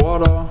die 2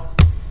 da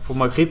von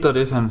Makita,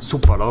 die sind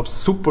super. Da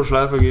hab's super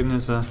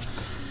Schleifergebnisse.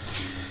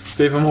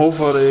 Die vom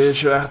Hofer, die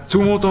ist echt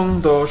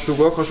Zumutung, da hast du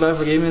gar kein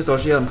Schleifergebnis, da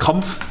hast du eher einen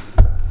Kampf.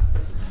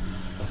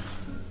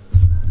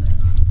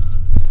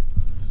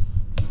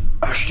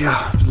 Hast du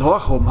ja ein bisschen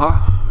hochgehoben,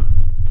 ha?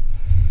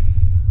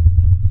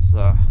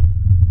 So.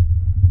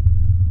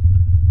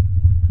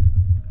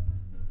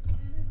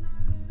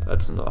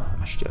 13 da,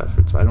 hast du ja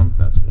für 2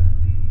 Runden jetzt.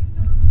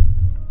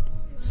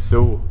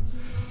 So.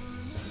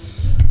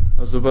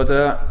 Also bei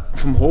der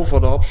vom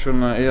Hofer, da hab ich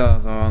schon eher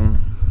so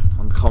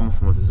einen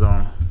Kampf, muss ich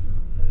sagen.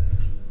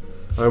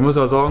 Aber ich muss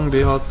auch sagen,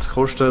 die hat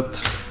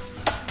gekostet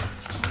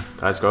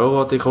 30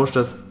 € hat die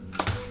gekostet.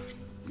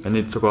 Wenn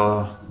nicht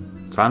sogar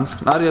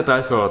 20. Nein, die hat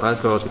 30 €.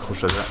 30 € hat die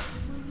gekostet, ja.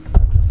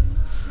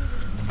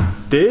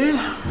 Die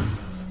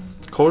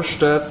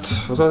kostet,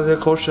 was hat die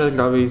gekostet?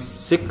 Glaube ich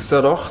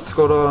 86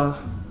 oder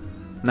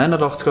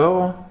 89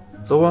 €.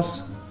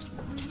 Sowas.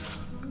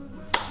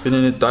 Finde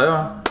ich nicht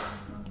teuer.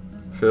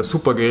 Für ein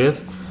super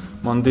Gerät.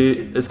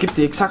 Es gibt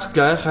die exakt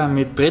gleiche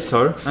mit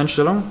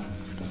Drehzahl-Einstellung.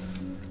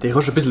 Die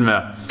kostet ein bisschen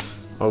mehr.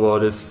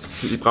 Aber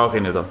die brauche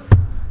ich nicht.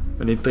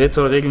 Wenn ich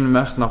Drehzahl regeln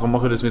möchte, nachher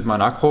mache ich das mit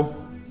meinem Akku.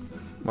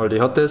 Weil die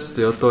hat da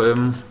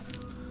eben.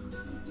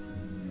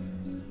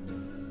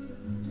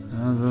 Ja,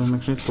 da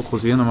möchte ich nicht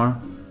fokussieren einmal.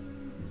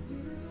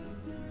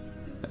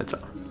 Jetzt.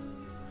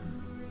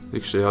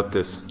 Siehst du, die hat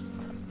das.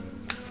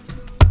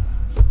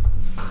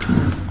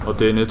 Hat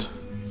die nicht.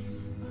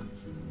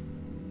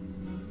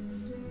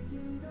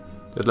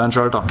 Die hat einen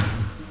Schalter.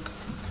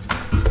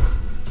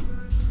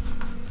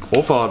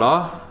 Hofer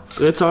da,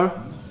 Drehzahl.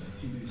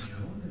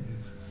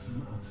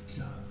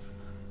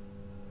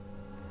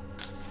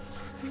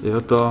 Die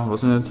hat da,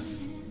 weiß ich nicht,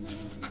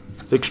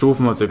 6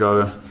 Stufen hat sie,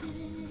 glaube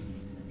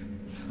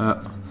ich.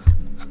 Ja.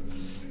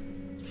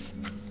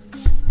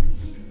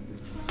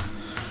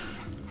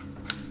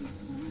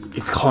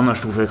 Jetzt kann eine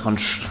Stufe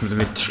kannst du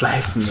damit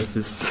schleifen, das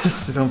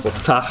ist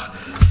einfach zach,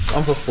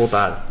 einfach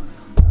brutal.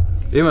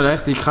 Immer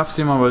leicht, ich kaufe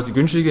sie immer, weil sie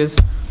günstig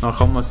ist. Dann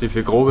kann man sie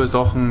für grobe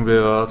Sachen,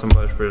 wie zum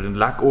Beispiel den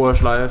Lackohr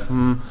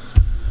schleifen,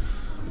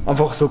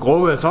 einfach so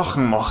grobe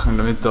Sachen machen,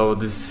 damit aber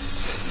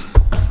das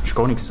ist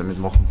gar nichts damit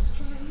machen.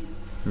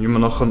 Wie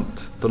man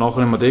danach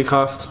nicht mehr die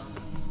gekauft.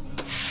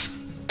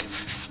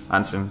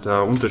 Wahnsinn,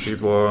 der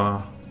Unterschied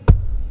war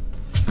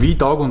wie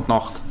Tag und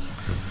Nacht.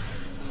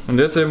 Und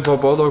jetzt eben vor ein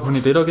paar Tagen habe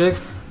ich die da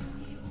gekriegt.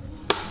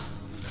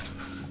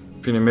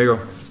 Finde ich mega.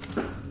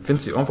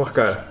 Finde sie einfach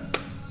geil.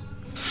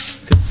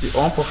 Das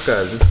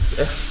ist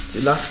echt, sie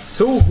läuft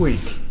so ruhig.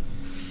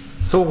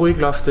 So ruhig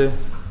läuft die.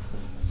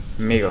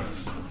 Mega.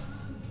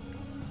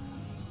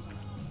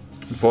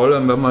 Und vor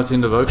allem, wenn man sie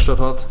in der Werkstatt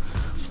hat,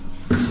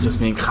 ist das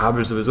mit dem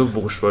Kabel sowieso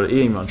wurscht, weil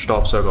immer einen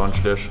Staubsauger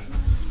anschließt.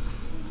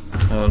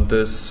 Und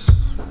das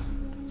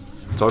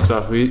sagt es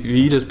auch,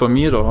 wie ich das bei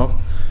mir da habe.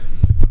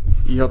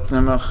 Ich habe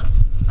nämlich.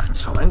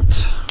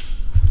 Moment.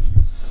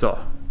 So.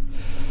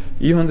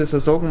 Ich habe das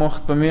so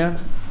gemacht bei mir,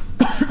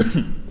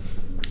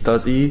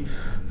 dass ich,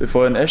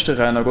 bevor ich den Äste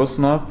rein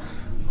ergossen habe,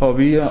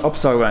 habe ich eine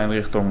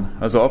Absaugeinrichtung,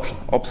 also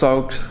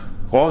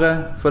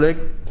Absaugrohre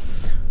verlegt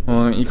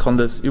und ich kann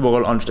das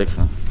überall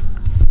anstecken.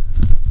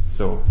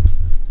 So.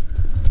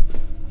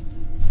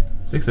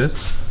 Siehst du das?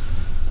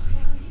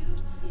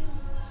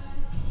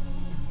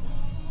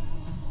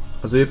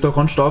 Also ich habe da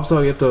keinen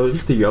Staubsauger, ich habe da eine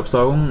richtige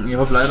Absaugung. Ich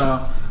habe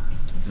leider,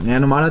 ja,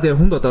 normal hat der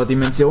 100er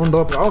Dimension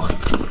da braucht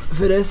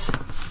für das.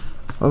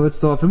 Aber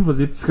jetzt da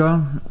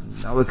 75er,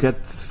 Aber es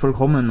geht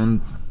vollkommen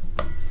und ein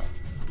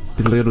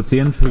bisschen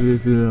reduzieren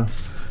für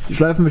die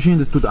Schleifmaschine,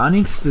 das tut auch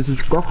nichts, das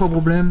ist gar kein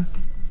Problem.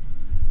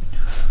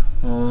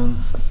 Und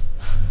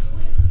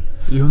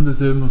ich habe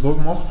das eben so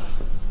gemacht.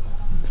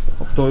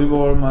 Hab da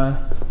überall mal.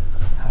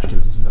 Was ist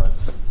denn da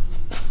jetzt?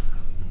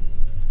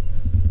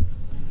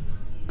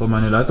 Da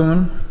meine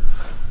Leitungen.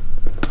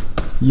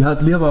 Ich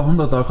hätte lieber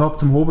 100er gehabt,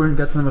 zum Hobeln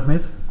geht es nämlich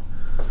nicht.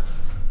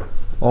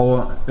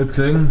 Aber ich habe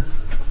gesehen,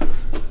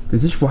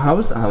 das ist von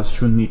Haus aus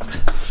schon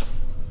nicht.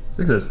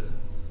 Siehst du das?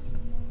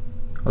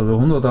 Also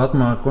 100er hat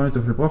man gar nicht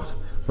so viel gebraucht,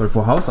 weil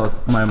von Haus aus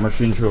meine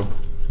Maschine schon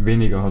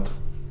weniger hat.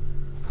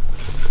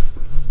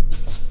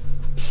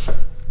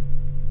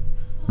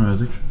 Ja,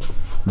 siehst du?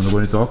 Mir ist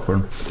aber nicht so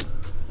aufgefallen.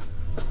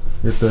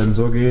 Jetzt da eben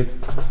so geht,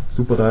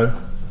 super Teil.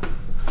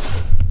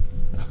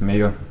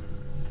 Mega.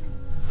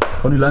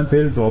 Kann ich leider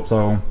empfehlen zur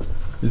Absaugung.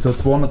 Ist so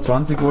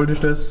 220 Volt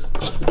ist das.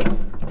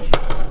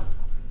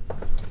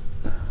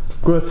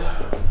 Gut.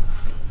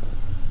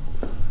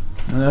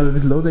 Ich habe ein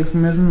bisschen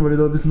low-decken müssen, weil ich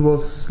da ein bisschen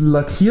was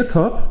lackiert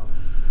habe.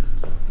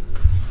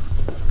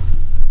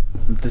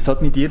 Das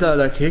hat nicht jeder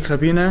eine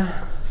Lackierkabine,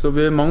 so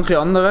wie manche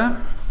andere.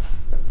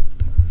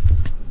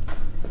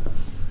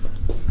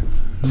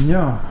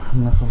 Ja,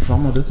 nachher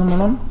schauen wir das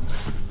einmal an.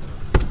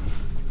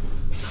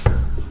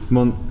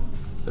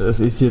 Es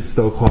ist jetzt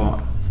da kein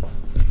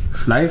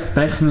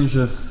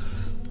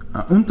schleiftechnisches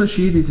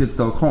Unterschied, ist jetzt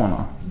da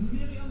keiner.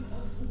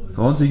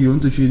 Der einzige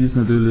Unterschied ist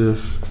natürlich,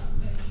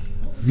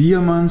 wie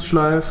man es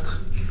schleift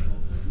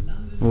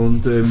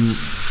und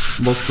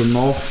was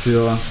danach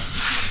für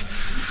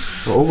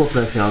eine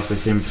Oberfläche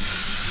rauskommt.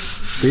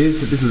 Die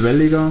ist ein bisschen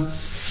welliger,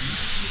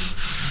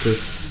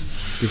 das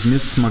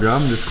müsst ihr mal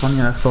glauben, das kann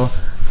ich euch da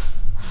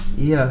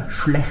eher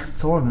schlecht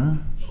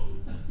sagen.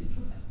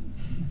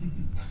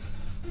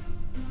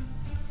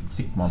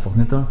 Sieht man einfach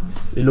nicht da,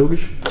 ist eh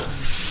logisch.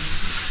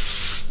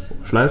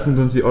 Schleifen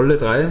tun sie alle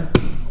drei.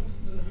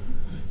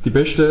 Die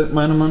beste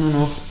meiner Meinung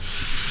nach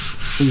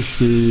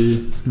ist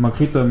die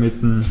Makita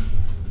mit dem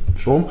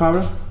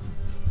Stromkabel.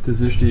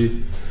 Das ist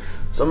die,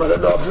 was haben wir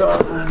denn dafür?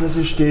 Das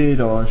ist die,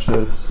 da ist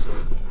das.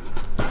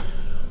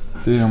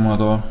 Die haben wir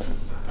da.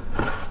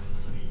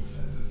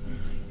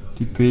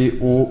 Die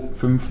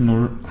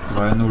PO5030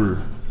 haben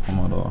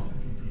wir da.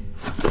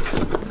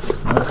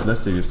 Ja, das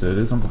lässig ist der,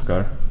 das ist einfach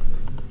geil.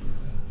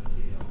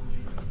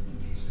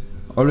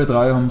 Alle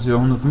drei haben sie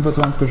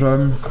 125er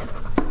Scheiben.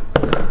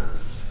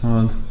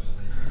 Und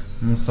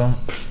ich muss sagen,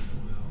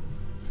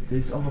 das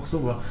ist einfach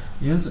super.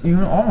 Ich habe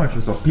damals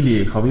schon so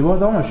billig gekauft, ich war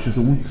damals schon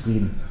so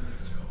unzufrieden.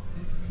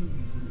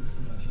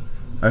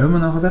 Ich habe mir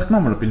nachher gedacht,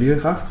 nochmal eine billige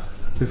gekauft,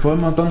 bevor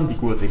ich mir dann die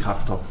gute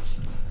gekauft habe.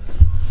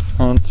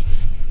 Und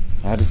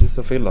ja, das ist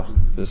ein Fehler.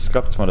 Das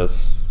glaubt mir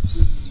das.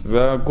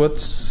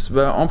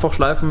 Wer einfach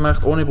schleifen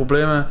möchte, ohne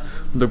Probleme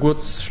und ein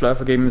gutes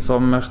Schleifergebnis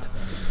haben möchte,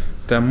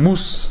 der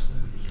muss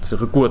sich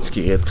ein gutes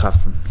Gerät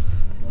kaufen.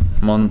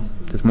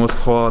 Das muss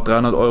keine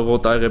 300 €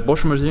 teure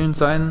Bosch-Maschine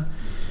sein.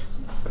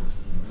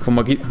 Von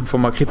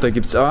Makita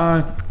gibt es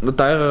auch eine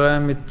teurere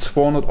mit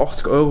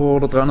 280 €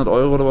 oder 300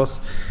 € oder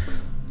was.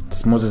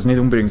 Das muss es nicht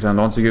unbedingt sein.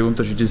 Der einzige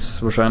Unterschied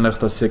ist wahrscheinlich,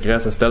 dass sie ein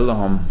größeres Teller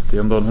haben. Die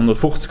haben da einen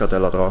 150er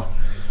Teller drauf.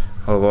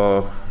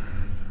 Aber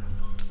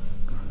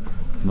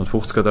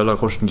 150er Teller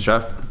kosten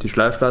die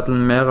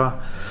Schleifplatteln mehr.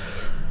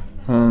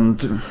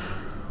 Und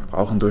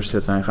brauchen tust du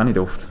jetzt eigentlich auch nicht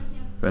oft.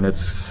 Wenn du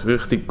jetzt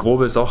richtig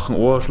grobe Sachen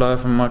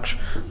anschleifen magst,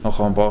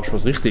 nachher brauchst du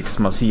was richtig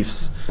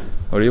Massives.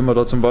 Weil ich habe mir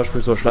da zum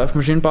Beispiel so eine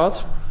Schleifmaschine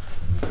gebaut.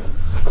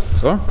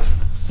 So,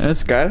 das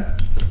ist geil.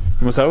 Ich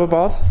habe mir selber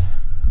gebaut.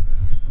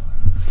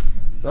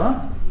 So,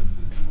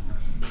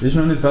 die ist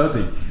noch nicht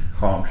fertig,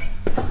 keine Angst.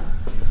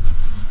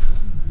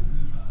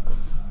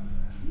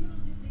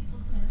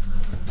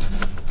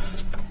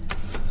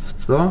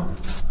 So,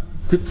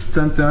 70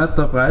 cm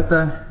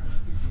Breite,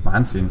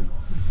 Wahnsinn.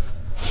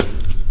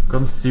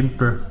 Ganz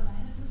simpel.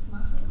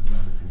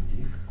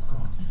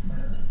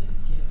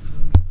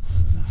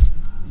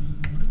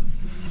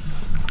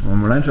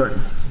 Wollen wir mal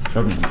einschalten?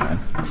 Schalten wir mal ein.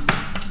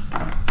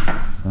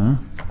 So.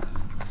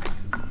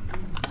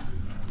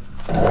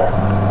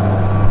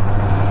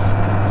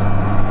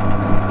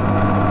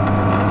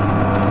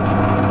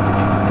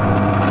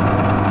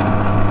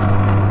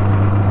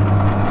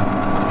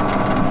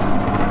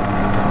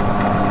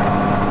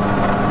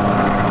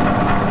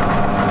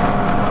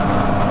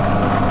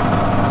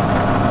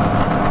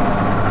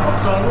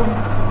 Absaugung.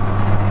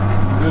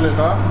 Natürlich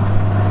auch.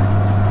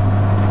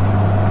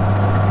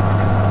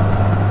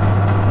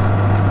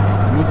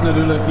 Muss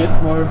natürlich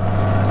jetzt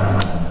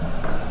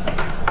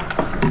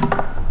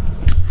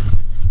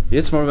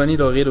mal, wenn ich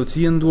da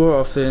reduzieren tue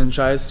auf den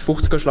scheiß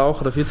 50er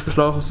Schlauch oder 40er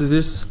Schlauch, was das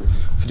ist,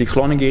 für die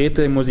kleinen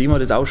Geräte muss ich immer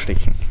das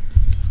ausstechen.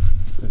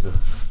 So ist es.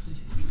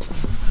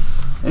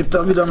 Ich habe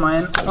da wieder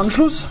meinen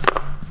Anschluss.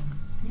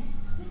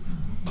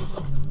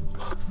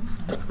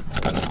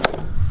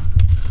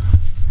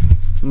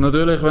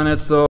 Natürlich, wenn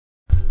jetzt so.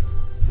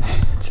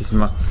 Jetzt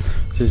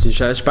ist die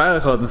scheiß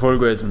Speicherkarten voll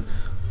gewesen.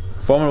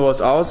 Auf einmal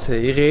was aus,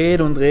 ich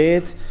rede und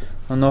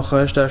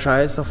nachher ist der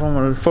Scheiß auf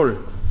einmal voll.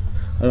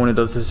 ohne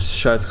dass es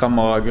scheiß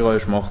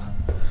Kamerageräusch macht.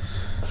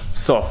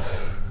 So,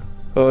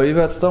 ich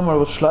werde jetzt da mal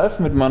was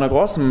schleifen mit meiner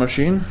großen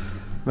Maschine.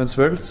 Wenn ihr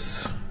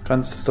wollt,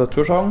 kannst du da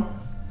zuschauen.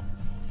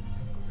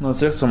 Und dann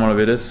seht ihr mal,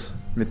 wie das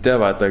mit der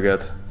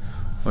weitergeht.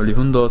 Weil die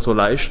Hunde so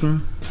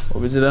leisten,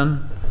 habe ich sie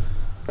dann.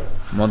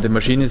 Man, die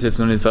Maschine ist jetzt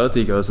noch nicht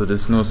fertig, also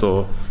das ist nur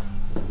so.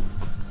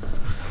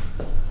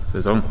 Was soll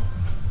ich sagen?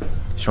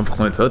 Ist einfach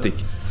noch nicht fertig.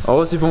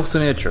 Aber sie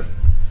funktioniert schon.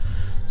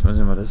 Jetzt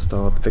müssen wir das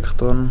da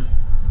wegtun.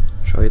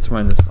 Schau jetzt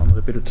mal in das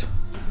andere Bild.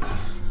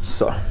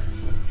 So.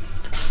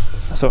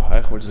 Achso,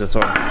 ich wollte es jetzt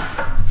sagen.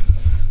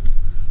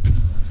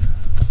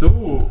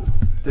 So,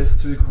 das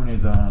Zeug kann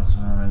ich da. Also,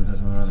 wenn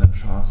das mal den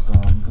Schatz da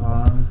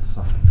dran.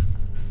 So.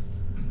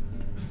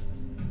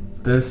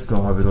 Das da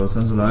habe ich da,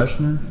 sind so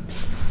Leisten.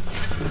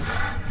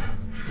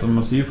 So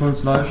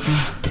Massivholzleisten.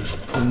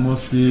 Und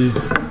muss die.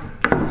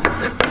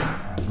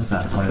 Ich muss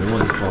einfach mal die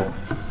Rolle brauchen.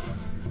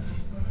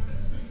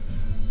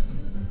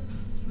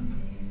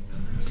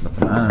 Das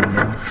klappt an,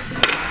 ja.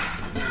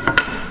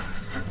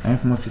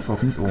 Einfach muss die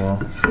Farbe nicht an.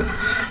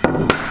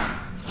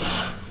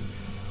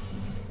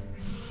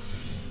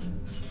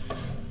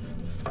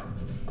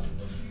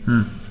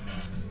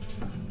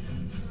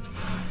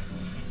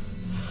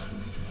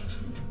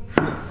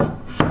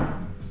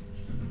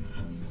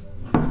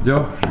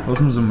 Ja,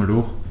 lassen wir sie mal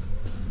durch.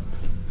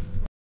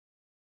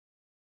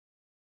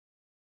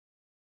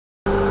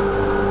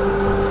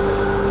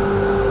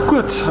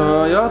 Gut,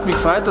 ja, hat mich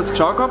gefreut, dass ihr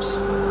geschaut habt.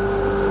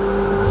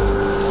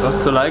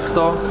 Lasst ein Like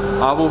da,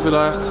 Abo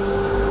vielleicht.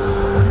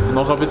 Und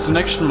nachher bis zum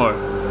nächsten Mal.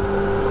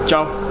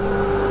 Ciao.